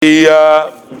The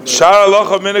Shara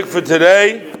Halacha Minik for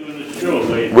today,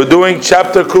 we're doing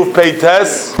chapter Kuf Pei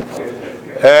Tes,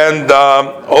 and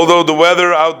although the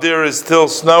weather out there is still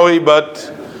snowy, but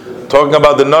talking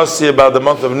about the Nasi, about the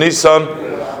month of Nisan,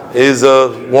 is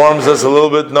warms us a little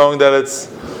bit, knowing that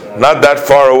it's not that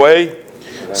far away.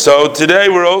 So today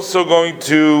we're also going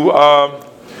to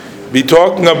be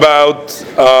talking about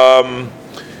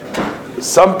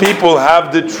some people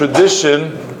have the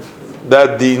tradition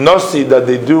that the Nasi that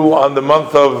they do on the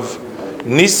month of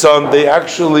Nisan, they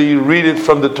actually read it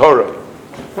from the Torah.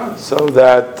 So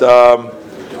that,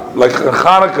 like in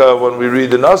Hanukkah when we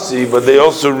read the Nasi, but they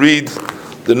also read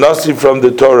the Nasi from the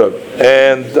Torah.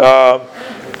 And the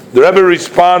Rebbe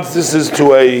responds, this is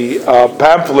to a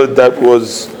pamphlet that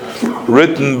was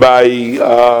written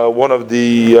by one of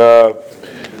the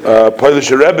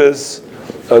Polish Rebbes.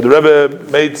 The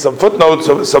Rebbe made some footnotes,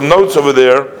 some notes over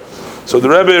there. So the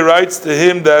Rebbe writes to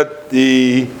him that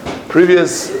the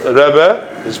previous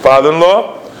Rebbe, his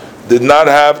father-in-law, did not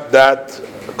have that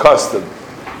custom.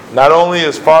 Not only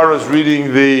as far as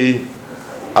reading the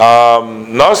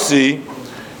Nasi,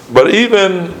 but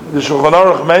even the Shulchan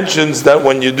Aruch mentions that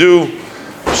when you do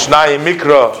Shnai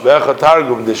Mikra, Ve'echa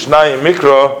Targum, the Shnai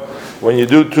Mikra, when you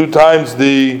do 2 times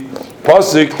the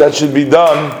Pasuk, that should be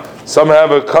done. Some have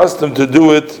a custom to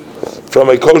do it from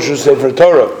a kosher Sefer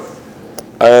Torah.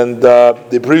 And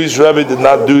the previous Rebbe did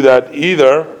not do that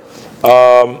either.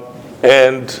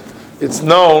 And it's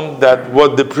known that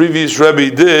what the previous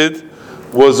Rebbe did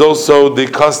was also the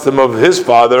custom of his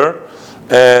father.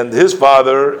 And his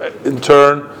father, in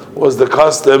turn, was the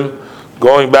custom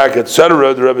going back,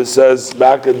 etc. The Rebbe says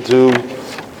back into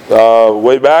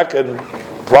way back, and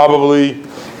probably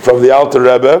from the Alter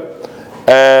Rebbe.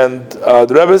 And the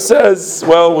Rebbe says,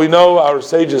 well, we know our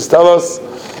sages tell us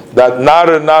that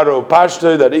naro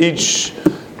pashto, that each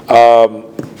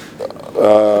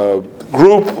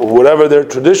group, whatever their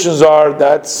traditions are,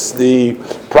 that's the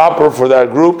proper for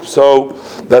that group, so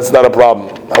that's not a problem.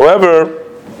 However,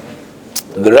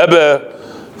 the Rebbe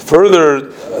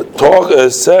further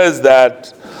says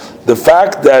that the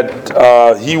fact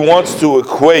that he wants to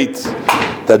equate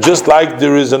that just like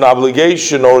there is an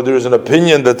obligation or there is an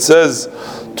opinion that says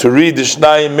to read the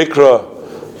Shnai Mikra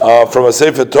from a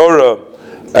Sefer Torah,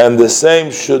 and the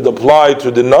same should apply to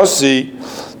the Nasi,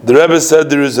 the Rebbe said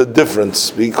there is a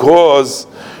difference, because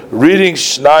reading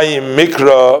Shnai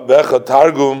Mikra Ve'echa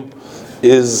Targum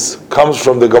comes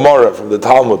from the Gemara, from the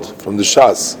Talmud, from the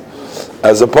Shas,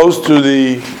 as opposed to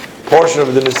the portion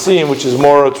of the Nisim, which is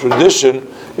more a tradition.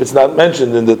 It's not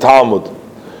mentioned in the Talmud.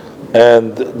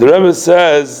 And the Rebbe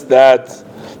says that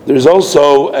there's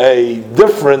also a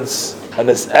difference, an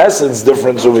essence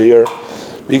difference over here,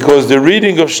 because the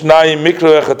reading of Shnai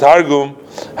Mikra Ve'echa Targum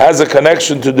has a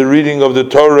connection to the reading of the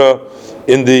Torah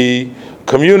in the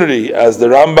community. As the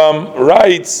Rambam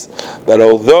writes, that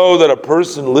although that a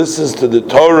person listens to the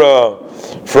Torah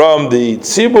from the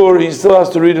Tzibur, he still has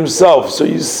to read himself. So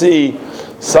you see,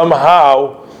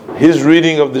 somehow, his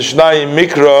reading of the Shnai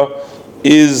Mikra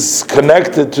is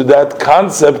connected to that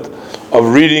concept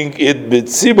of reading it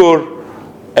b'tzibur.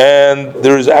 And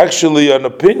there is actually an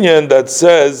opinion that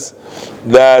says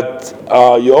that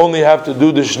you only have to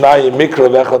do the Shnai Mikra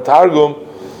Ve'echa Targum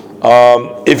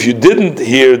if you didn't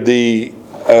hear the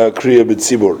Kriya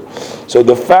B'tzibur. So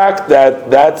the fact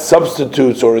that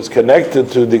substitutes or is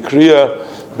connected to the Kriya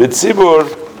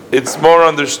B'tzibur, it's more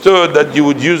understood that you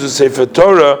would use a Sefer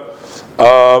Torah,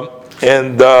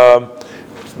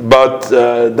 but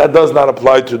that does not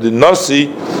apply to the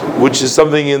Nasi, which is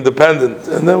something independent.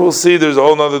 And then we'll see there's a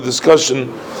whole other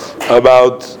discussion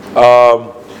about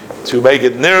to make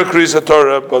it near Kriyas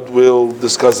Torah, but we'll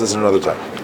discuss this another time.